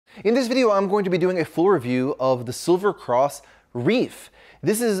In this video, I'm going to be doing a full review of the Silver Cross Reef.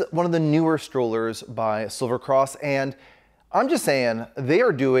 This is one of the newer strollers by Silver Cross, and I'm just saying, they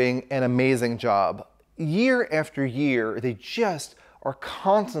are doing an amazing job. Year after year, they just are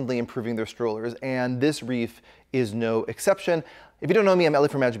constantly improving their strollers, and this Reef is no exception. If you don't know me, I'm Ellie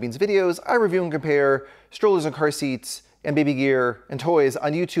from Magic Beans Videos. I review and compare strollers and car seats and baby gear and toys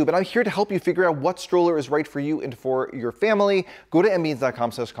on YouTube, and I'm here to help you figure out what stroller is right for you and for your family. Go to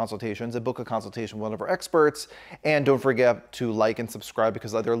mbeans.com/consultations and book a consultation with one of our experts, and don't forget to like and subscribe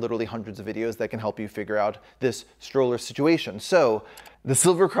because there are literally hundreds of videos that can help you figure out this stroller situation. So the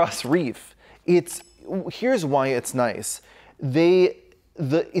Silver Cross Reef, here's why it's nice.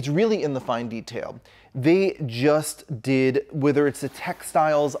 It's really in the fine detail. They just did, whether it's the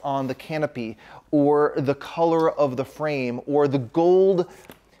textiles on the canopy or the color of the frame or the gold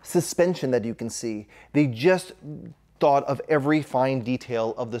suspension that you can see, they just thought of every fine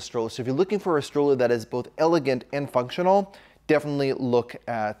detail of the stroller. So if you're looking for a stroller that is both elegant and functional, definitely look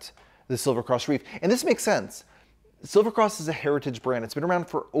at the Silver Cross Reef. And this makes sense. Silver Cross is a heritage brand. It's been around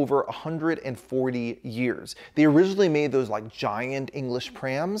for over 140 years. They originally made those like giant English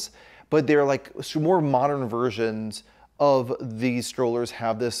prams, but they're like more modern versions of these strollers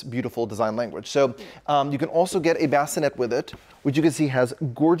have this beautiful design language. So you can also get a bassinet with it, which you can see has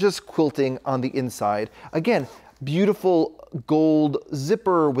gorgeous quilting on the inside. Again, beautiful gold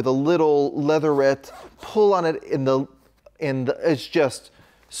zipper with a little leatherette pull on it it's just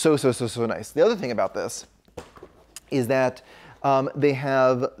so nice. The other thing about this is that they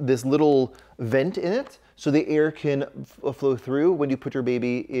have this little vent in it so the air can flow through when you put your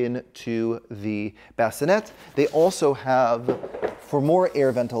baby into the bassinet. They also have, for more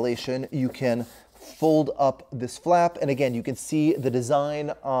air ventilation, you can fold up this flap, and again, you can see the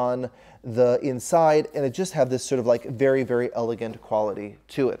design on the inside, and it just have this sort of like very elegant quality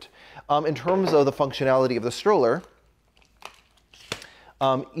to it. In terms of the functionality of the stroller,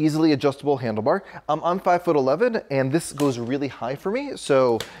 easily adjustable handlebar. I'm 5'11", and this goes really high for me.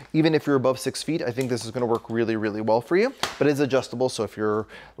 So even if you're above 6 feet, I think this is gonna work really well for you, but it's adjustable. So if you're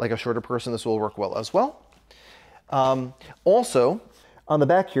like a shorter person, this will work well as well. Also on the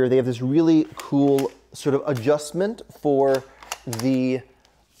back here, they have this really cool sort of adjustment for the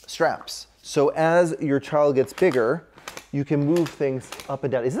straps. So as your child gets bigger, you can move things up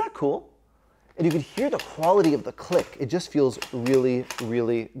and down. Isn't that cool? And you can hear the quality of the click. It just feels really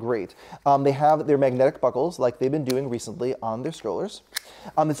great. They have their magnetic buckles like they've been doing recently on their strollers.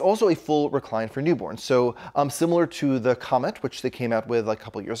 It's also a full recline for newborns. So similar to the Comet, which they came out with like a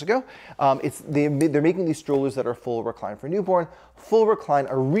couple years ago, they're making these strollers that are full recline for newborn. Full recline,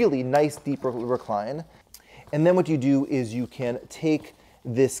 a really nice deep recline. And then what you do is you can take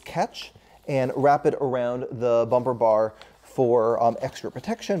this catch and wrap it around the bumper bar for extra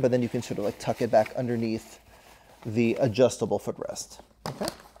protection, but then you can sort of like tuck it back underneath the adjustable footrest. Okay.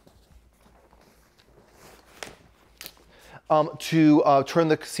 To turn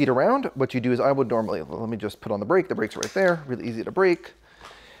the seat around, what you do is I would normally, let me just put on the brake. The brake's right there, really easy to brake.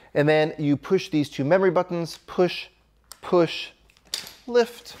 And then you push these two memory buttons, push,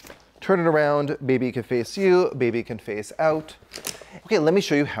 lift, turn it around, baby can face you, baby can face out. Okay, let me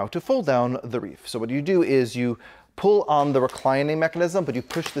show you how to fold down the Reef. So what you do is you pull on the reclining mechanism, but you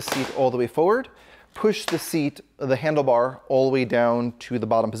push the seat all the way forward, push the seat, the handlebar, all the way down to the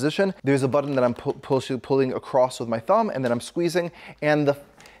bottom position. There's a button that I'm pulling across with my thumb, and then I'm squeezing, and the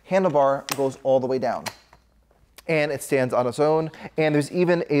handlebar goes all the way down. And it stands on its own, and there's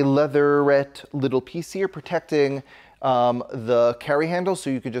even a leatherette little piece here protecting the carry handle, so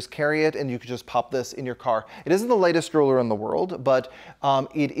you could just carry it and you could just pop this in your car. It isn't the lightest stroller in the world, but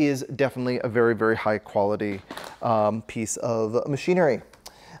it is definitely a very high quality piece of machinery.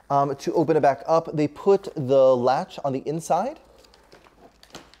 To open it back up, they put the latch on the inside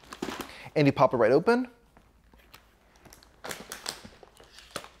and you pop it right open.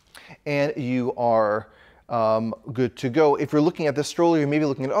 And you are good to go. If you're looking at this stroller, you may be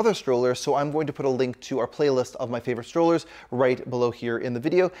looking at other strollers, so I'm going to put a link to our playlist of my favorite strollers right below here in the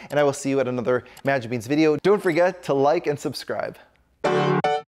video, and I will see you at another Magic Beans video. Don't forget to like and subscribe.